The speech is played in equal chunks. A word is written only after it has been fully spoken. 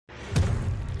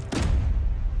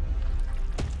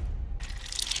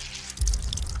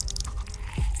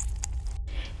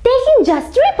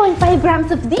Just 3.5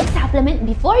 grams of this supplement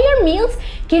before your meals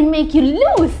can make you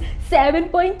lose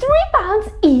 7.3 pounds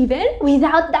even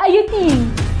without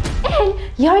dieting. And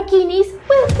your kidneys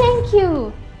will thank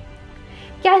you.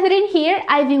 Catherine here.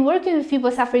 I've been working with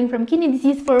people suffering from kidney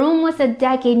disease for almost a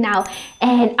decade now,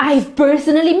 and I've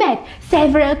personally met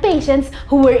several patients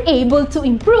who were able to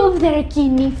improve their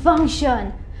kidney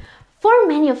function. For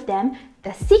many of them,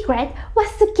 the secret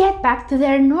was to get back to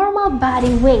their normal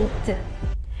body weight.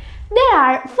 There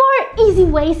are 4 easy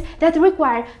ways that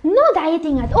require no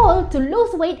dieting at all to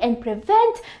lose weight and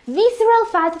prevent visceral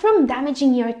fat from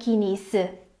damaging your kidneys.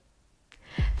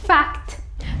 Fact: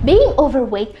 being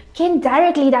overweight can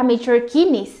directly damage your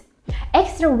kidneys.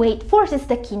 Extra weight forces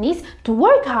the kidneys to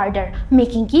work harder,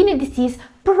 making kidney disease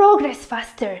progress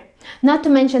faster. Not to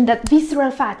mention that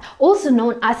visceral fat, also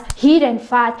known as hidden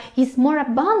fat, is more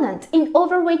abundant in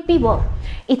overweight people.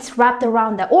 It's wrapped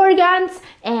around the organs,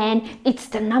 and it's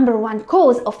the #1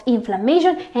 cause of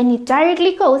inflammation, and it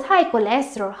directly causes high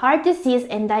cholesterol, heart disease,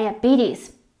 and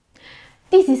diabetes.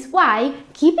 This is why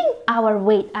keeping our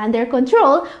weight under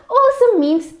control also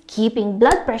means keeping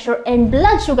blood pressure and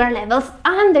blood sugar levels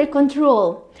under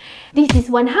control. This is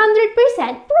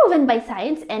 100% proven by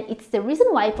science, and it's the reason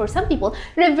why for some people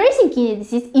reversing kidney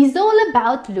disease is all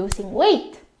about losing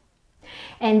weight.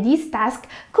 And this task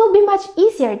could be much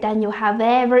easier than you have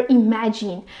ever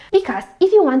imagined, because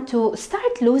if you want to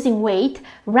start losing weight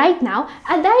right now,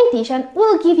 a dietitian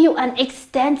will give you an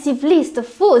extensive list of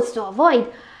foods to avoid.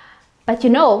 But you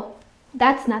know,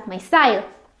 that's not my style.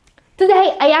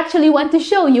 Today, I actually want to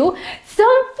show you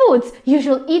some foods you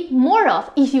should eat more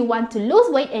of if you want to lose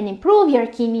weight and improve your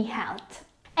kidney health.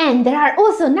 And there are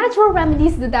also natural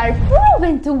remedies that are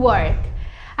proven to work.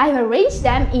 I've arranged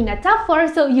them in a top 4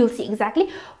 so you'll see exactly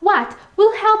what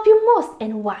will help you most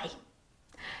and why.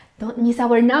 Don't miss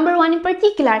our #1 in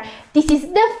particular. This is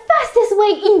the fastest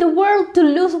way in the world to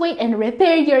lose weight and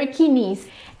repair your kidneys.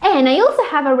 And I also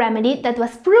have a remedy that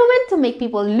was proven to make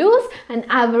people lose an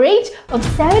average of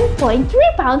 7.3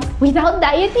 pounds without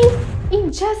dieting in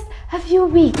just a few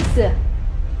weeks.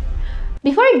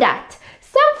 Before that,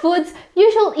 some foods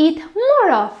you should eat more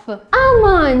of.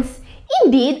 Almonds!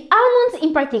 Indeed, almonds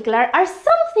in particular are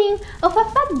something of a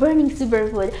fat-burning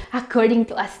superfood according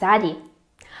to a study.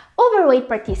 Overweight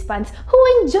participants who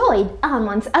enjoyed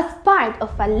almonds as part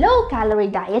of a low-calorie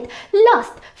diet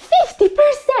lost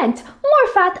 50% more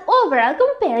fat overall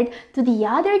compared to the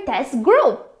other test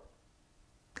group.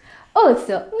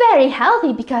 Also, very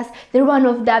healthy because they're one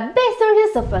of the best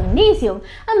sources of magnesium,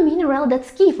 a mineral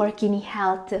that's key for kidney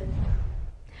health.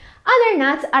 Other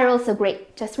nuts are also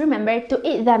great, just remember to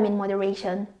eat them in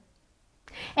moderation.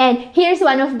 And here's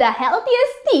one of the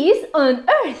healthiest teas on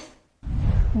earth.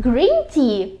 Green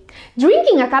tea.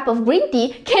 Drinking a cup of green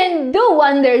tea can do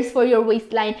wonders for your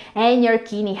waistline and your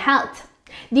kidney health.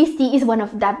 This tea is one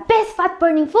of the best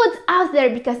fat-burning foods out there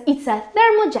because it's a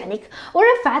thermogenic or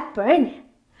a fat burner.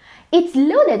 It's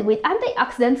loaded with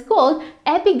antioxidants called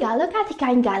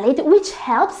epigallocatechin gallate, which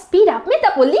helps speed up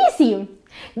metabolism.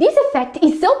 This effect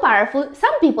is so powerful,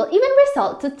 some people even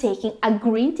resort to taking a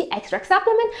green tea extract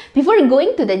supplement before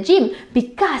going to the gym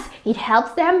because it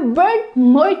helps them burn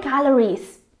more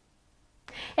calories.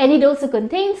 And it also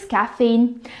contains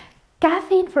caffeine.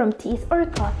 Caffeine from teas or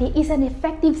coffee is an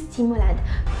effective stimulant,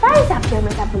 fires up your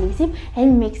metabolism,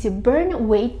 and makes you burn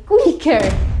weight quicker.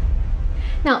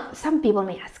 Now, some people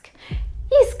may ask,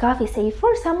 is coffee safe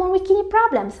for someone with kidney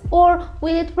problems, or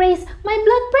will it raise my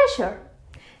blood pressure?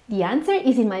 The answer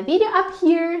is in my video up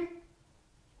here.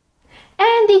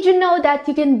 And did you know that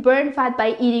you can burn fat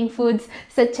by eating foods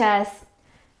such as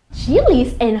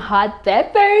chilies and hot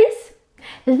peppers?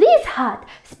 These hot,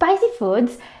 spicy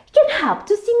foods can help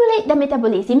to stimulate the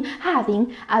metabolism,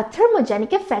 having a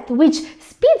thermogenic effect which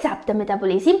speeds up the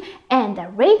metabolism and the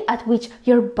rate at which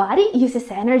your body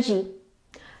uses energy.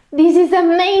 This is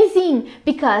amazing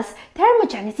because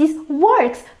thermogenesis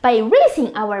works by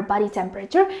raising our body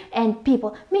temperature, and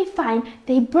people may find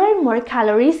they burn more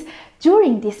calories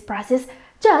during this process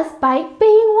just by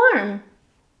being warm.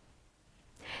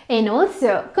 And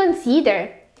also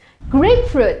consider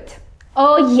grapefruit.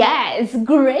 Oh yes,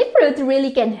 grapefruit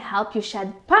really can help you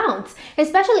shed pounds,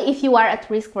 especially if you are at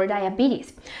risk for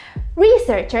diabetes.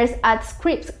 Researchers at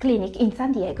Scripps Clinic in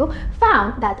San Diego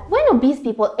found that when obese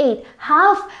people ate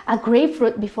half a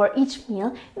grapefruit before each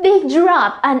meal, they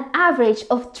dropped an average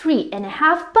of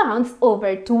 3.5 pounds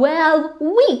over 12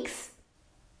 weeks.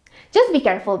 Just be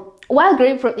careful. While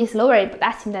grapefruit is lower in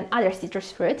potassium than other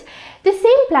citrus fruits, the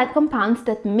same plant compounds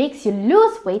that makes you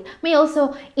lose weight may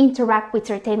also interact with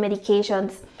certain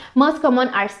medications. Most common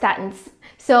are statins.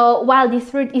 So while this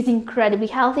fruit is incredibly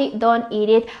healthy, don't eat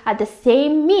it at the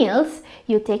same meals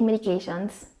you take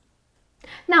medications.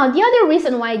 Now, the other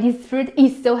reason why this fruit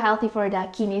is so healthy for the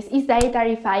kidneys is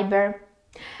dietary fiber.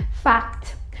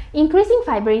 Fact: increasing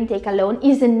fiber intake alone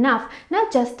is enough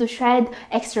not just to shed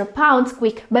extra pounds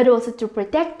quick, but also to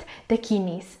protect the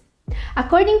kidneys.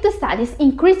 According to studies,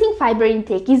 increasing fiber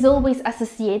intake is always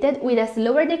associated with a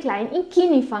slower decline in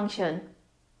kidney function.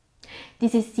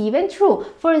 This is even true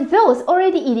for those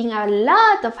already eating a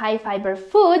lot of high fiber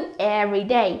food every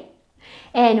day.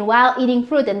 And while eating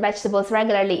fruit and vegetables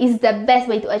regularly is the best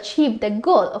way to achieve the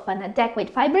goal of an adequate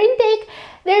fiber intake,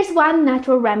 there's one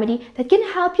natural remedy that can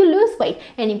help you lose weight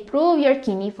and improve your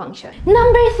kidney function.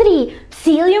 Number 3.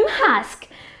 Psyllium husk.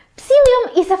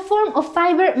 Psyllium is a form of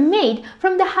fiber made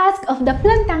from the husk of the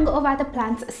Plantango ovata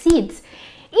plant's seeds.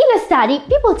 In a study,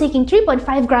 people taking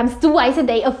 3.5 grams twice a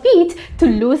day of it to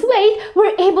lose weight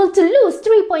were able to lose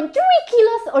 3.3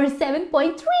 kilos or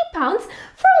 7.3 pounds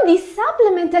from this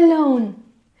supplement alone.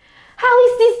 How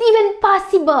is this even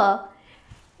possible?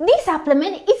 This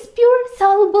supplement is pure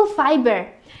soluble fiber.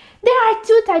 There are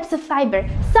two types of fiber,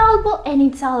 soluble and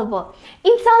insoluble.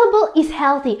 Insoluble is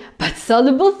healthy, but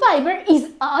soluble fiber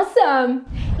is awesome.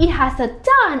 It has a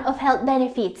ton of health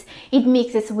benefits. It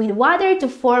mixes with water to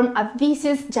form a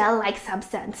viscous gel-like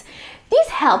substance. This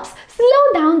helps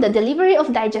slow down the delivery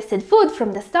of digested food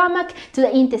from the stomach to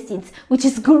the intestines, which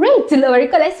is great to lower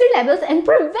cholesterol levels and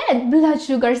prevent blood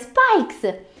sugar spikes.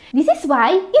 This is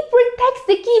why it protects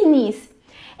the kidneys.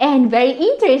 And very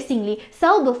interestingly,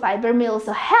 soluble fiber may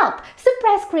also help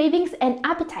suppress cravings and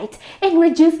appetite and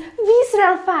reduce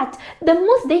visceral fat, the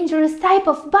most dangerous type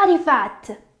of body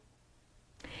fat.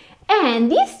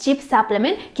 And this cheap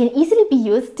supplement can easily be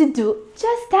used to do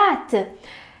just that.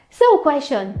 So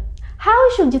question, how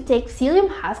should you take psyllium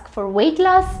husk for weight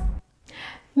loss?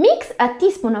 Mix a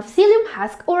teaspoon of psyllium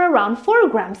husk or around 4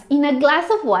 grams in a glass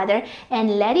of water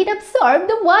and let it absorb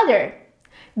the water.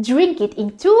 Drink it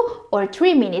in 2 or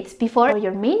 3 minutes before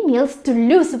your main meals to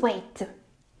lose weight.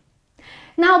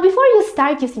 Now, before you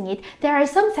start using it, there are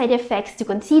some side effects to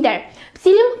consider.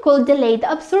 Psyllium could delay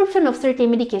the absorption of certain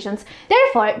medications.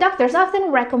 Therefore, doctors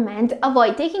often recommend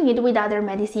avoid taking it with other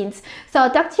medicines. So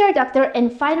talk to your doctor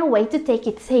and find a way to take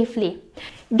it safely.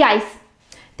 Guys,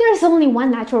 there is only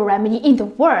one natural remedy in the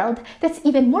world that's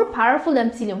even more powerful than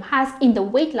psyllium husk in the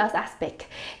weight loss aspect.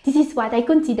 This is what I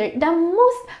consider the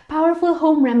most powerful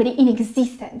home remedy in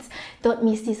existence. Don't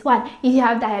miss this one if you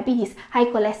have diabetes, high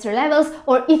cholesterol levels,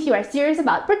 or if you are serious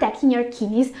about protecting your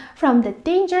kidneys from the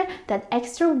danger that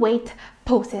extra weight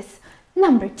poses.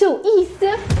 Number 2 is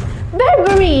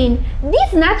berberine.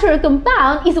 This natural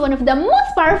compound is one of the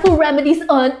most powerful remedies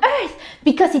on earth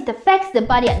because it affects the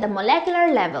body at the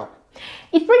molecular level.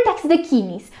 It protects the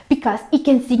kidneys because it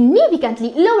can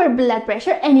significantly lower blood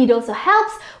pressure and it also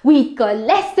helps with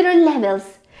cholesterol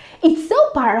levels. It's so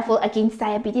powerful against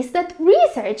diabetes that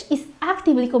research is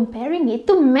actively comparing it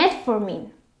to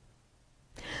metformin,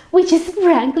 which is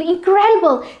frankly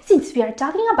incredible since we are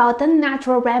talking about a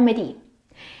natural remedy.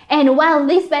 And while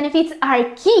these benefits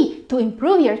are key to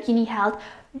improve your kidney health,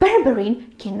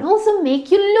 berberine can also make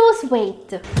you lose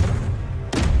weight.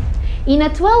 In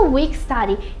a 12-week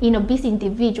study in obese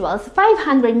individuals,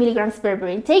 500 milligrams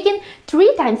berberine taken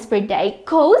 3 times per day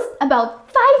caused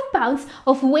about 5 pounds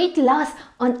of weight loss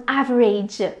on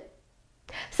average.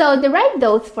 So the right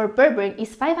dose for berberine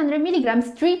is 500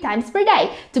 milligrams 3 times per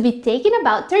day to be taken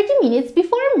about 30 minutes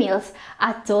before meals,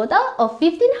 a total of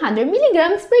 1500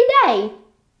 milligrams per day.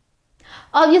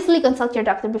 Obviously, consult your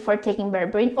doctor before taking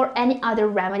berberine or any other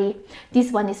remedy.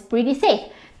 This one is pretty safe.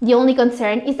 The only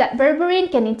concern is that berberine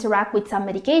can interact with some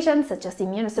medications such as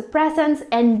immunosuppressants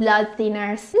and blood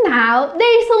thinners. Now,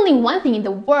 there is only one thing in the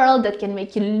world that can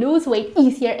make you lose weight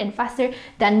easier and faster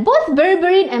than both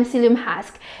berberine and psyllium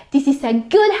husk. This is a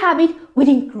good habit with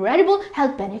incredible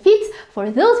health benefits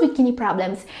for those with kidney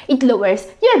problems. It lowers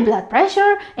your blood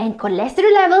pressure and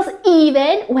cholesterol levels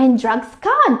even when drugs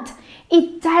can't.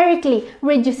 It directly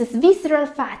reduces visceral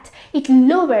fat. It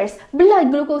lowers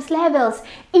blood glucose levels.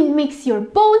 It makes your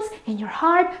bones and your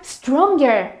heart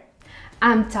stronger.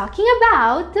 I'm talking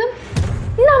about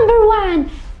number 1,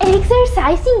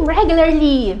 exercising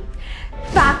regularly.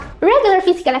 Fact, regular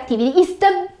physical activity is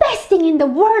the best thing in the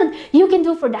world you can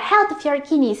do for the health of your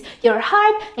kidneys, your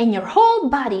heart, and your whole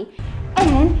body.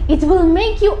 And it will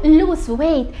make you lose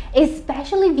weight,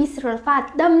 especially visceral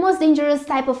fat, the most dangerous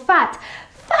type of fat,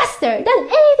 faster than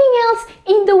anything else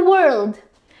in the world.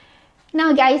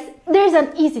 Now guys, there's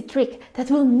an easy trick that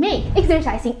will make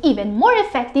exercising even more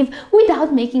effective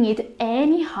without making it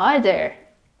any harder.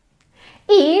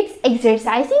 It's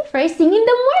exercising first thing in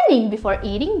the morning before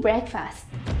eating breakfast.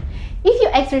 If you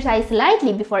exercise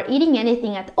lightly before eating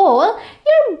anything at all,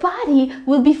 your body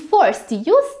will be forced to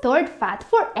use stored fat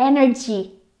for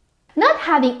energy. Not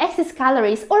having excess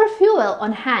calories or fuel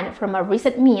on hand from a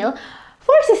recent meal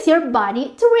forces your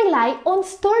body to rely on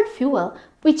stored fuel,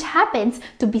 which happens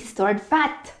to be stored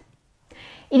fat.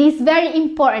 It is very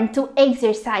important to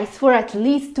exercise for at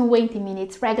least 20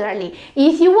 minutes regularly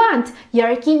if you want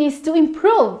your kidneys to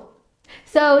improve.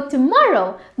 So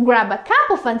tomorrow, grab a cup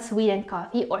of unsweetened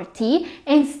coffee or tea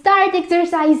and start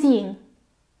exercising.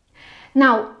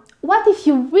 Now, what if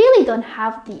you really don't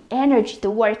have the energy to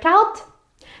work out?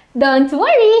 Don't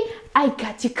worry, I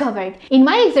got you covered. In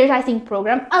my exercising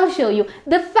program, I'll show you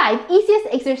the 5 easiest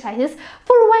exercises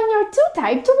for when you're too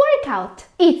tired to work out.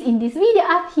 It's in this video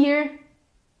up here.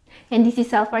 And this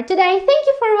is all for today. Thank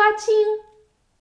you for watching.